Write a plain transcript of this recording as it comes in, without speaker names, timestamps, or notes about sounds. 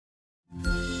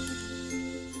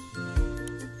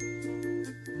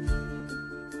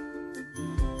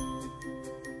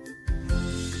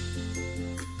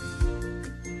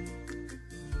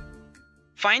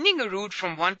Finding a route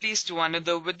from one place to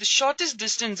another with the shortest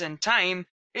distance and time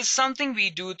is something we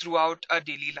do throughout our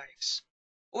daily lives.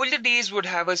 Older days would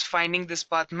have us finding this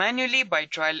path manually by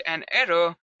trial and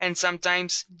error, and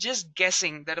sometimes just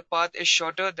guessing that a path is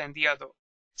shorter than the other.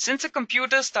 Since a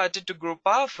computer started to grow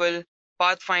powerful,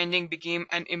 pathfinding became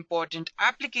an important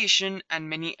application and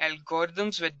many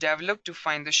algorithms were developed to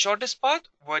find the shortest path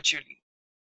virtually.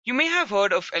 You may have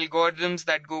heard of algorithms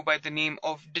that go by the name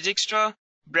of Dijkstra,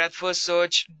 breadth first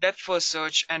search, depth first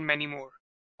search, and many more.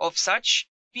 Of such,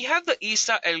 we have the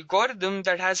A-star algorithm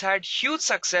that has had huge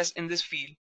success in this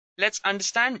field. Let's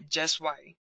understand just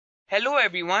why. Hello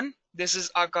everyone, this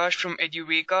is Akash from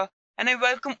Edureka, and I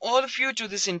welcome all of you to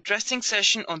this interesting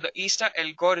session on the A-star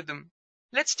algorithm.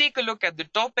 Let's take a look at the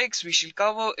topics we shall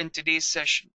cover in today's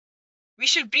session. We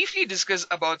shall briefly discuss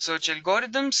about search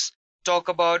algorithms, talk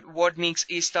about what makes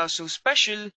A-star so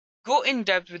special, go in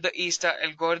depth with the A-star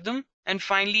algorithm, and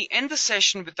finally end the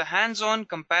session with a hands-on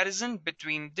comparison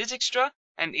between Dijkstra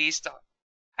and A-star.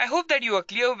 I hope that you are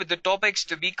clear with the topics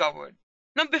to be covered.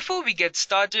 Now before we get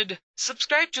started,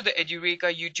 subscribe to the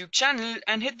Edureka YouTube channel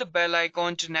and hit the bell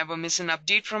icon to never miss an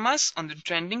update from us on the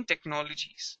trending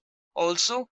technologies.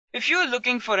 Also, if you are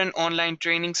looking for an online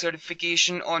training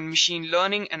certification on machine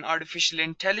learning and artificial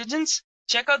intelligence,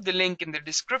 check out the link in the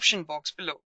description box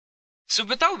below. So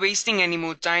without wasting any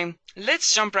more time,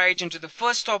 let's jump right into the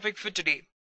first topic for today.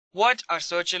 What are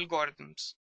search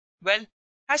algorithms? Well,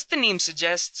 as the name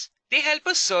suggests, they help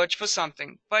us search for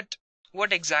something, but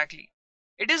what exactly?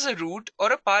 It is a route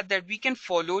or a path that we can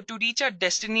follow to reach our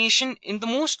destination in the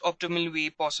most optimal way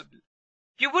possible.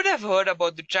 You would have heard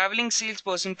about the traveling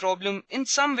salesperson problem in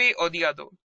some way or the other.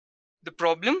 The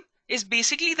problem is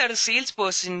basically that a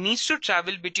salesperson needs to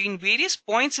travel between various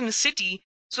points in a city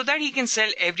so that he can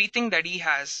sell everything that he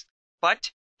has.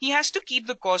 But he has to keep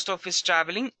the cost of his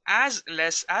traveling as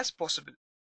less as possible.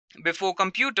 Before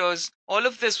computers, all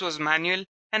of this was manual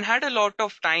and had a lot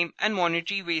of time and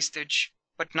monetary wastage.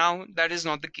 But now that is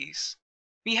not the case.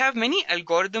 We have many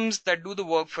algorithms that do the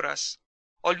work for us.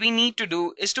 All we need to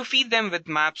do is to feed them with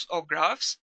maps or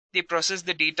graphs. They process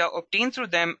the data obtained through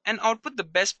them and output the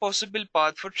best possible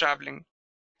path for traveling.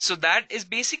 So that is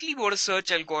basically what a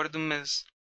search algorithm is.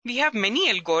 We have many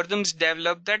algorithms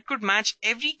developed that could match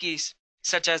every case,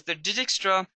 such as the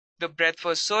Dijkstra, the breadth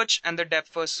first search, and the depth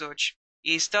first search,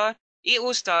 A-star,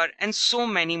 AO-star, and so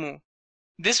many more.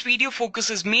 This video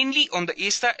focuses mainly on the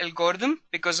A-star algorithm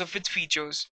because of its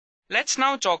features. Let's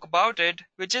now talk about it,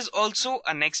 which is also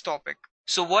our next topic.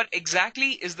 So what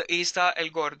exactly is the A-star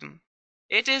algorithm?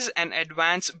 It is an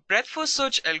advanced breadth first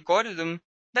search algorithm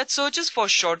that searches for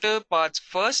shorter paths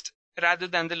first rather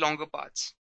than the longer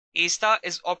paths. A-star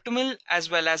is optimal as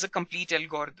well as a complete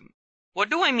algorithm. What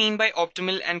do I mean by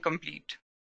optimal and complete?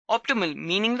 Optimal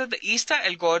meaning that the A-star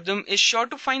algorithm is sure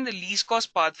to find the least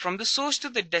cost path from the source to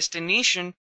the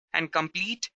destination, and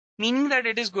complete meaning that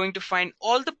it is going to find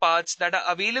all the paths that are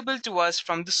available to us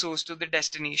from the source to the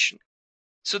destination.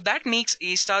 So that makes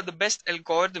A-star the best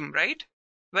algorithm, right?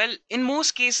 Well, in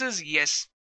most cases, yes.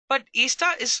 But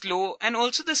A-star is slow and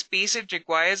also the space it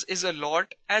requires is a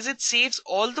lot as it saves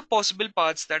all the possible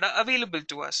paths that are available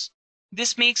to us.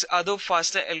 This makes other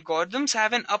faster algorithms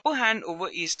have an upper hand over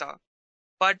A-star.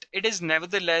 But it is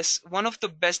nevertheless one of the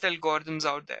best algorithms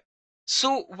out there.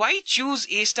 So why choose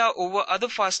A-star over other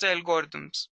faster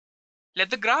algorithms? Let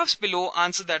the graphs below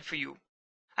answer that for you.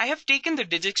 I have taken the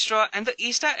Dijkstra and the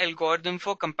A-star algorithm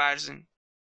for comparison.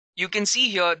 You can see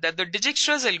here that the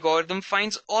Dijkstra's algorithm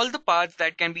finds all the paths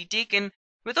that can be taken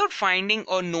without finding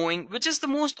or knowing which is the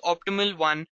most optimal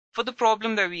one for the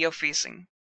problem that we are facing.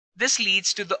 This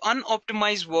leads to the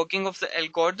unoptimized working of the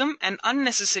algorithm and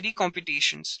unnecessary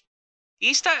computations.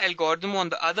 A-star algorithm, on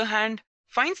the other hand,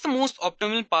 finds the most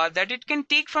optimal path that it can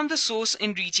take from the source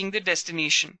in reaching the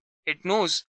destination. It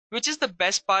knows which is the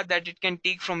best path that it can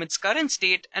take from its current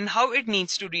state and how it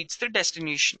needs to reach the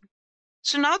destination.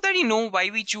 So now that you know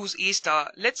why we choose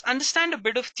A-star, let's understand a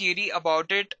bit of theory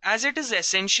about it as it is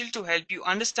essential to help you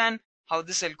understand how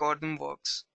this algorithm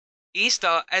works.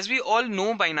 A-star, as we all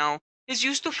know by now, is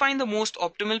used to find the most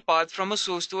optimal path from a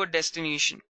source to a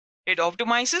destination. It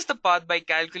optimizes the path by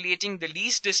calculating the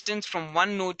least distance from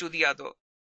one node to the other.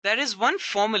 There is one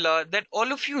formula that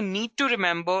all of you need to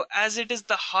remember as it is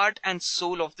the heart and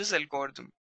soul of this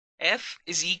algorithm. F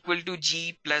is equal to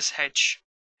G plus H.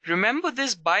 Remember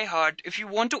this by heart if you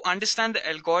want to understand the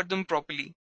algorithm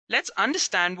properly. Let's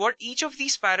understand what each of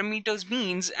these parameters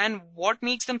means and what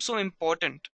makes them so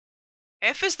important.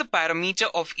 F is the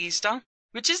parameter of A-star,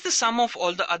 which is the sum of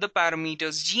all the other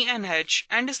parameters G and H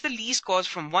and is the least cost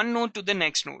from one node to the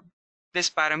next node. This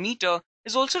parameter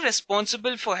is also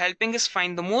responsible for helping us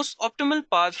find the most optimal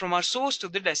path from our source to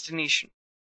the destination.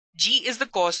 G is the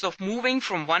cost of moving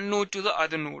from one node to the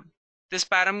other node. This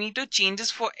parameter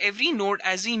changes for every node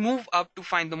as we move up to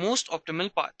find the most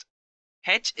optimal path.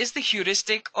 H is the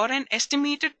heuristic or an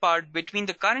estimated part between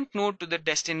the current node to the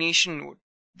destination node.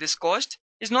 This cost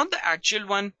is not the actual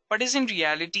one, but is in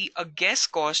reality a guess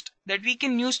cost that we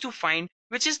can use to find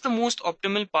which is the most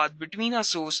optimal path between our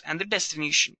source and the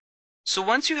destination. So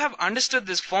once you have understood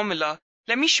this formula,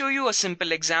 let me show you a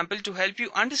simple example to help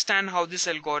you understand how this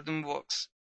algorithm works.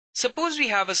 Suppose we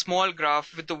have a small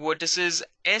graph with the vertices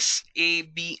S, A,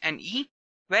 B, and E,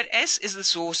 where S is the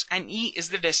source and E is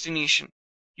the destination.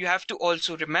 You have to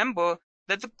also remember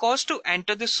that the cost to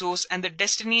enter the source and the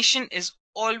destination is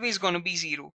always going to be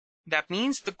 0. That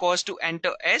means the cost to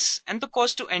enter S and the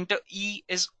cost to enter E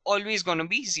is always going to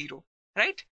be 0,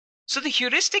 right? So the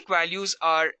heuristic values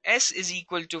are S is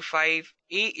equal to 5,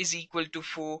 A is equal to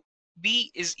 4,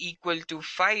 B is equal to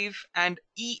 5, and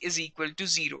E is equal to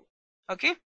 0.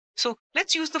 Okay? So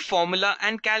let's use the formula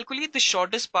and calculate the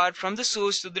shortest path from the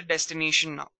source to the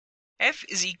destination now. F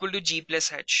is equal to G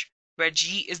plus H, where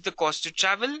G is the cost to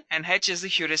travel and H is the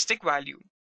heuristic value.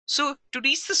 So to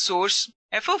reach the source,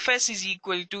 f of s is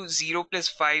equal to 0 plus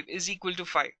 5 is equal to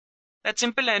 5. That's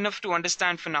simple enough to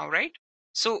understand for now, right?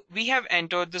 So we have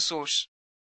entered the source.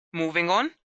 Moving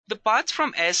on, the paths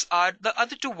from S are the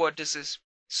other two vertices.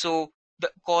 So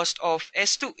the cost of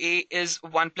S to A is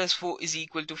 1 plus 4 is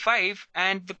equal to 5,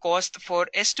 and the cost for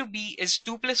S to B is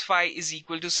 2 plus 5 is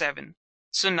equal to 7.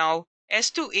 So now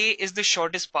S to A is the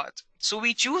shortest path. So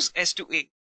we choose S to A.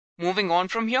 Moving on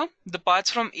from here, the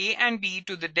paths from A and B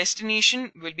to the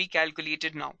destination will be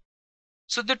calculated now.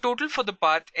 So the total for the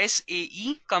path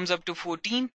SAE comes up to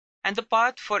 14 and the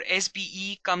path for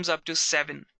SBE comes up to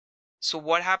 7. So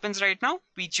what happens right now?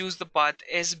 We choose the path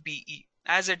SBE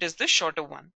as it is the shorter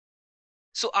one.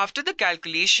 So after the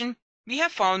calculation, we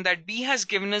have found that B has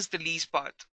given us the least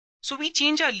path. So we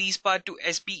change our least path to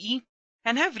SBE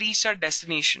and have reached our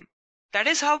destination. That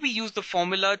is how we use the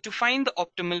formula to find the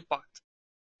optimal path.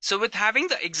 So with having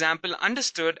the example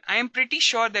understood, I am pretty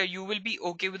sure that you will be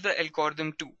okay with the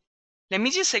algorithm too. Let me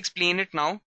just explain it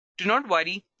now. Do not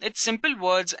worry, it's simple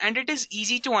words and it is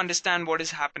easy to understand what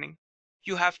is happening.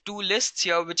 You have two lists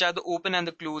here which are the open and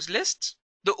the closed lists.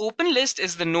 The open list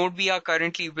is the node we are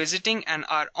currently visiting and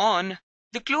are on.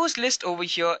 The closed list over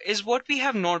here is what we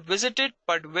have not visited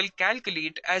but will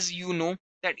calculate, as you know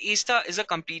that A star is a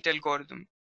complete algorithm.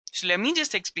 So let me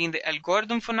just explain the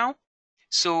algorithm for now.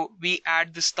 So we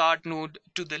add the start node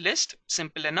to the list,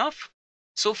 simple enough.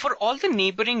 So for all the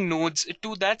neighboring nodes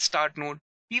to that start node,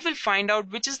 we will find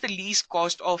out which is the least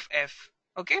cost of f.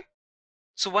 Okay.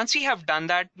 So once we have done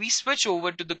that, we switch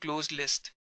over to the closed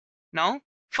list. Now,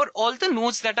 for all the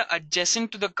nodes that are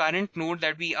adjacent to the current node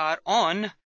that we are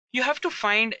on, you have to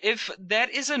find if there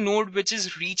is a node which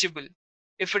is reachable.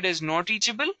 If it is not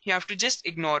reachable, you have to just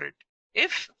ignore it.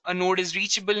 If a node is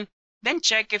reachable, then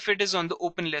check if it is on the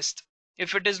open list.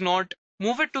 If it is not,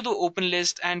 move it to the open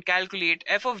list and calculate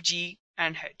f of g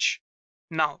and h.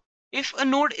 Now, if a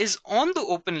node is on the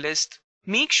open list,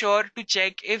 make sure to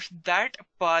check if that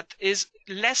path is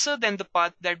lesser than the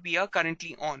path that we are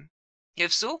currently on.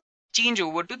 If so, change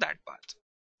over to that path.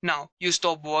 Now, you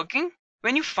stop working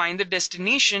when you find the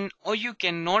destination, or you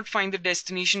cannot find the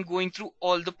destination going through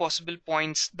all the possible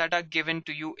points that are given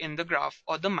to you in the graph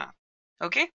or the map.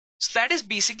 Okay? So that is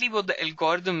basically what the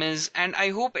algorithm is, and I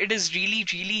hope it is really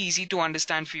easy to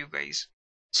understand for you guys.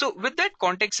 So with that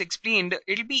context explained,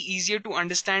 it'll be easier to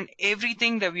understand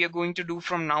everything that we are going to do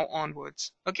from now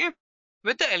onwards. Okay?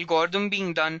 With the algorithm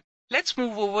being done, let's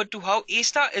move over to how A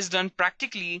star is done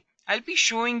practically. I'll be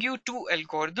showing you two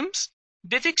algorithms,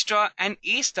 Dijkstra and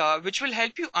A star, which will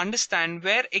help you understand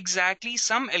where exactly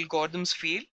some algorithms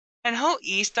fail and how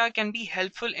A star can be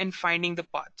helpful in finding the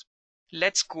path.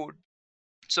 Let's code.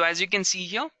 So as you can see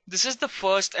here, this is the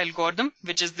first algorithm,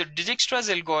 which is the Dijkstra's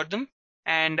algorithm,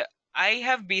 and I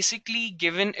have basically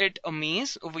given it a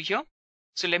maze over here.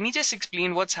 So let me just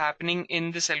explain what's happening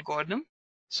in this algorithm.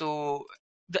 So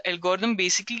the algorithm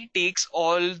basically takes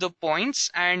all the points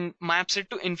and maps it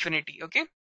to infinity, okay?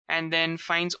 And then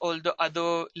finds all the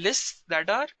other lists that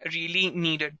are really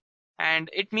needed. And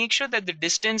it makes sure that the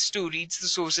distance to reach the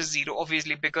source is 0,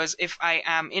 obviously, because if I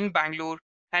am in Bangalore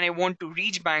and I want to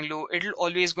reach Bangalore, it'll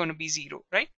always going to be 0,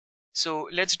 right? So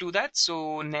let's do that.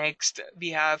 So next we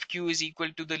have q is equal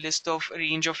to the list of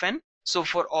range of n. So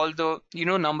for all the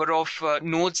number of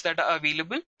nodes that are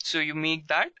available, so you make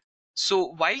that. So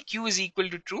while q is equal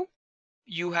to true,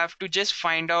 you have to just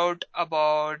find out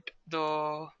about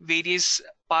the various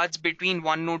paths between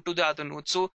one node to the other node.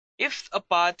 So If a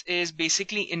path is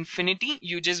basically infinity,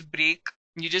 you just break,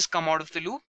 you just come out of the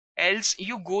loop. Else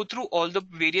you go through all the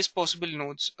various possible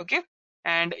nodes, okay?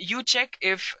 And you check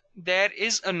if there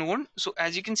is a node. So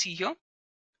as you can see here,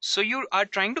 so you are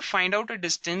trying to find out a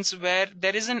distance where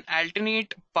there is an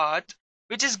alternate path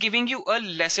which is giving you a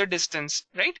lesser distance,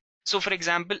 right? So for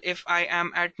example, if I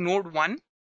am at node 1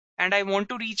 and I want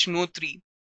to reach node 3,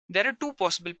 there are two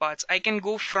possible paths. I can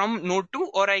go from node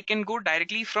 2 or I can go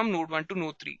directly from node 1 to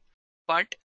node 3.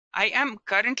 But I am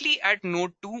currently at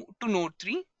node 2 to node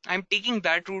 3. I'm taking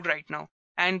that route right now,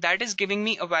 and that is giving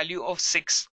me a value of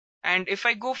 6. And if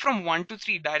I go from 1 to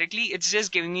 3 directly, it's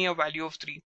just giving me a value of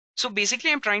 3. So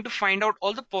basically, I'm trying to find out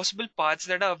all the possible paths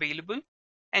that are available.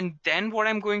 And then what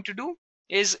I'm going to do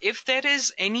is, if there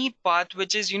is any path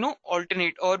which is,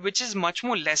 alternate or which is much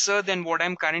more lesser than what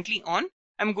I'm currently on,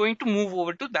 I'm going to move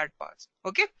over to that path.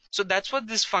 Okay. So that's what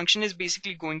this function is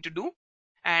basically going to do.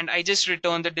 And I just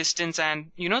return the distance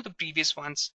and, the previous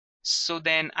ones. So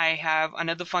then I have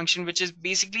another function which is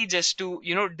basically just to,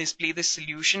 display the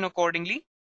solution accordingly.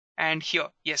 And here,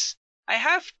 yes, I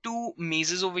have two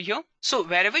mazes over here. So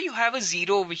wherever you have a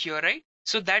 0 over here, right?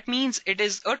 So that means it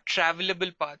is a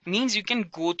travelable path, means you can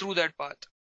go through that path.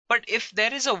 But if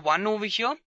there is a 1 over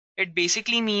here, it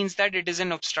basically means that it is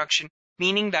an obstruction,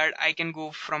 meaning that I can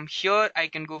go from here, I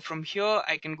can go from here,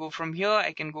 I can go from here,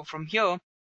 I can go from here,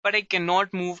 but I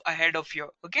cannot move ahead of here.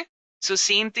 Okay. So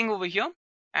same thing over here.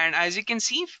 And as you can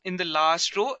see in the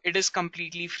last row, it is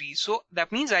completely free. So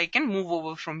that means I can move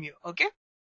over from here. Okay.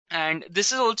 And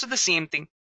this is also the same thing.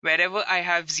 Wherever I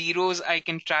have zeros, I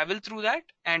can travel through that.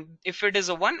 And if it is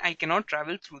a 1, I cannot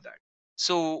travel through that.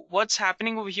 So what's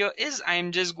happening over here is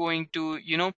I'm just going to,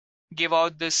 give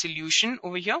out the solution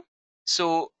over here.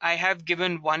 So I have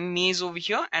given one maze over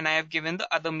here and I have given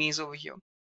the other maze over here.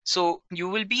 So you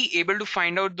will be able to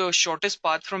find out the shortest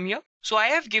path from here. So I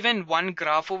have given one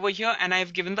graph over here and I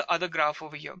have given the other graph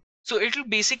over here. So it will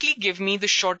basically give me the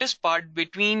shortest part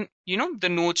between, the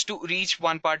nodes to reach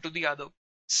one part to the other.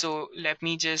 So let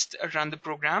me just run the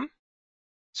program.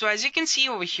 So as you can see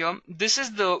over here, this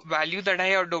is the value that I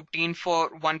had obtained for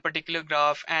one particular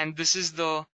graph. And this is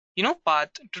the, path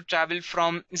to travel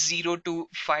from 0 to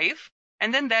 5.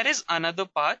 And then there is another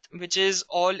path, which is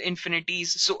all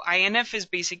infinities. So INF is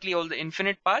basically all the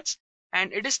infinite paths.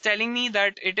 And it is telling me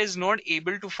that it is not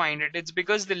able to find it. It's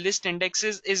because the list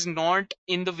indexes is not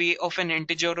in the way of an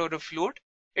integer or a float.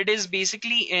 It is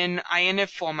basically in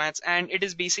INF formats, and it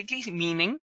is basically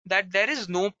meaning that there is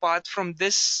no path from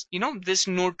this, this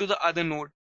node to the other node.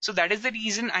 So that is the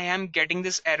reason I am getting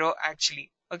this error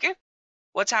actually. Okay.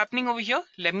 What's happening over here?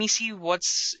 Let me see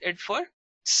what's it for.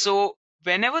 So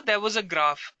whenever there was a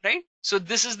graph, right? So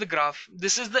this is the graph.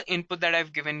 This is the input that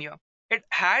I've given here. It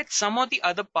had some or the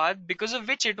other path because of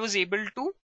which it was able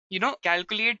to,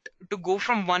 calculate to go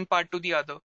from one part to the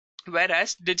other.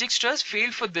 Whereas Dijkstra's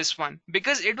failed for this one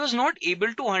because it was not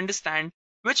able to understand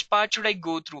which part should I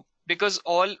go through, because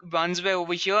all ones were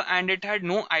over here and it had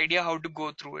no idea how to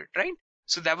go through it, right?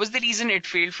 So that was the reason it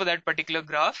failed for that particular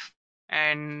graph.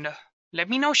 And let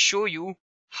me now show you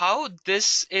how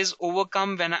this is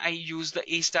overcome when I use the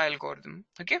A-star algorithm.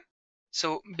 Okay.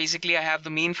 So basically I have the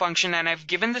main function and I've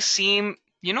given the same,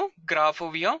 graph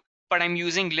over here, but I'm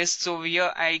using lists over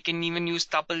here. I can even use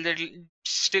tuple that will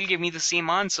still give me the same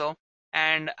answer.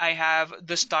 And I have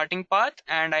the starting path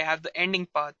and I have the ending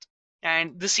path,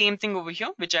 and the same thing over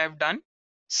here, which I've done.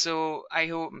 So I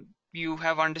hope you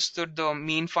have understood the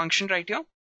main function right here.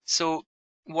 So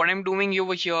what I'm doing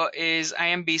over here is I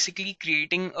am basically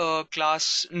creating a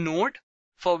class node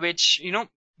for which,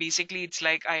 basically it's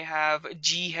like I have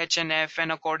G, H, and F,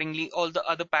 and accordingly all the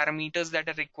other parameters that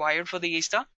are required for the A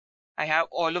star. I have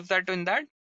all of that in that.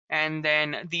 And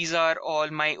then these are all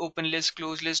my open list,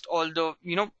 close list, all the,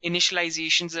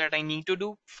 initializations that I need to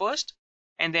do first.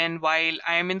 And then while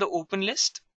I am in the open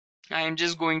list, I am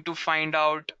just going to find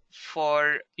out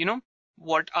for,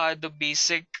 what are the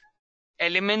basic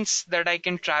elements that I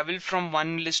can travel from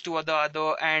one list to the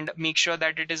other, and make sure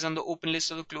that it is on the open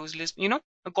list or the closed list,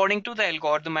 according to the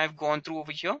algorithm I've gone through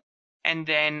over here. And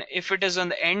then if it is on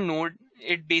the end node,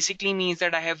 it basically means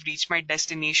that I have reached my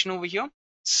destination over here.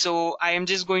 So I am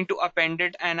just going to append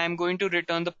it and I'm going to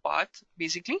return the path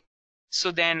basically.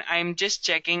 So then I'm just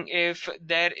checking if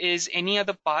there is any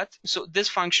other path. So this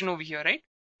function over here, right?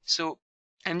 So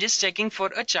I'm just checking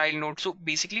for a child node. So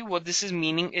basically what this is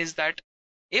meaning is that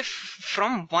if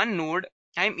from one node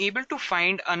I'm able to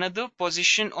find another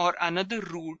position or another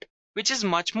route which is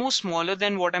much more smaller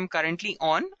than what I'm currently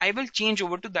on, I will change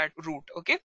over to that route.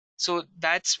 Okay. So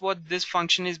that's what this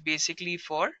function is basically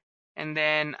for. And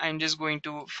then I'm just going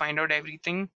to find out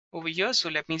everything. over here. So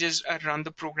let me just run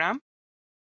the program.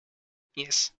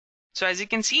 Yes. So as you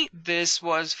can see, this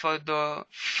was for the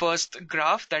first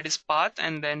graph, that is path,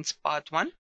 and then it's path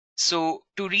 1. So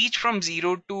to reach from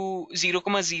 0 to 0,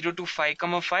 0 to 5,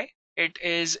 5, it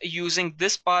is using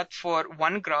this path for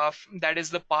one graph, that is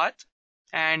the path,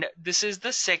 and this is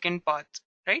the second path,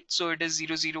 right? So it is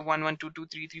 0, 0, 1, 1, 2, 2,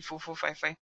 3, 3, 4, 4, 5,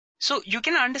 5. So you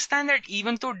can understand that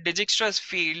even though Dijkstra has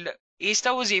failed,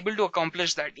 A-star was able to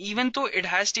accomplish that. Even though it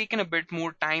has taken a bit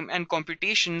more time and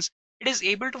computations, it is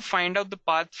able to find out the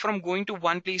path from going to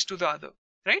one place to the other,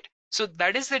 right? So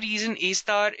that is the reason A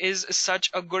star is such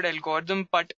a good algorithm.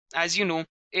 But as you know,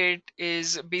 it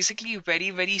is basically very,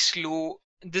 very slow.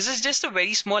 This is just a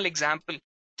very small example.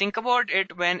 Think about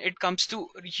it when it comes to,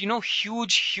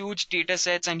 huge data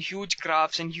sets and huge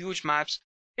graphs and huge maps.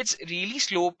 It's really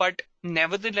slow, but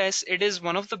nevertheless, it is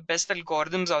one of the best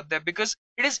algorithms out there because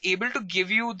it is able to give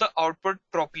you the output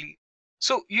properly.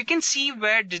 So you can see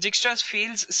where Dijkstra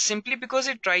fails simply because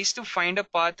it tries to find a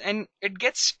path and it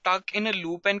gets stuck in a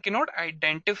loop and cannot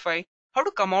identify how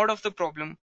to come out of the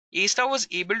problem. A star was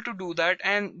able to do that,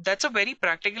 and that's a very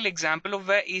practical example of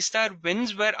where A star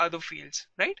wins where other fails,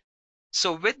 right?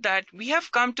 So with that, we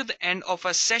have come to the end of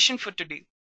our session for today.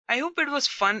 I hope it was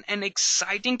fun and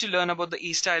exciting to learn about the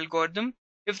A-star algorithm.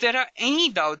 If there are any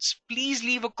doubts, please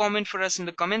leave a comment for us in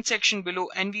the comment section below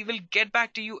and we will get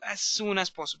back to you as soon as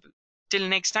possible. Till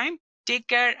next time, take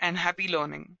care and happy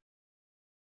learning.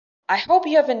 I hope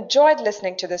you have enjoyed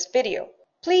listening to this video.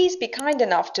 Please be kind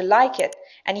enough to like it,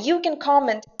 and you can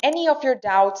comment any of your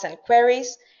doubts and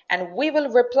queries, and we will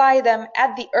reply them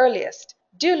at the earliest.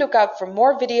 Do look out for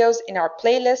more videos in our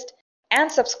playlist and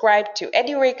subscribe to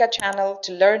Edureka channel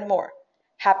to learn more.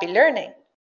 Happy learning!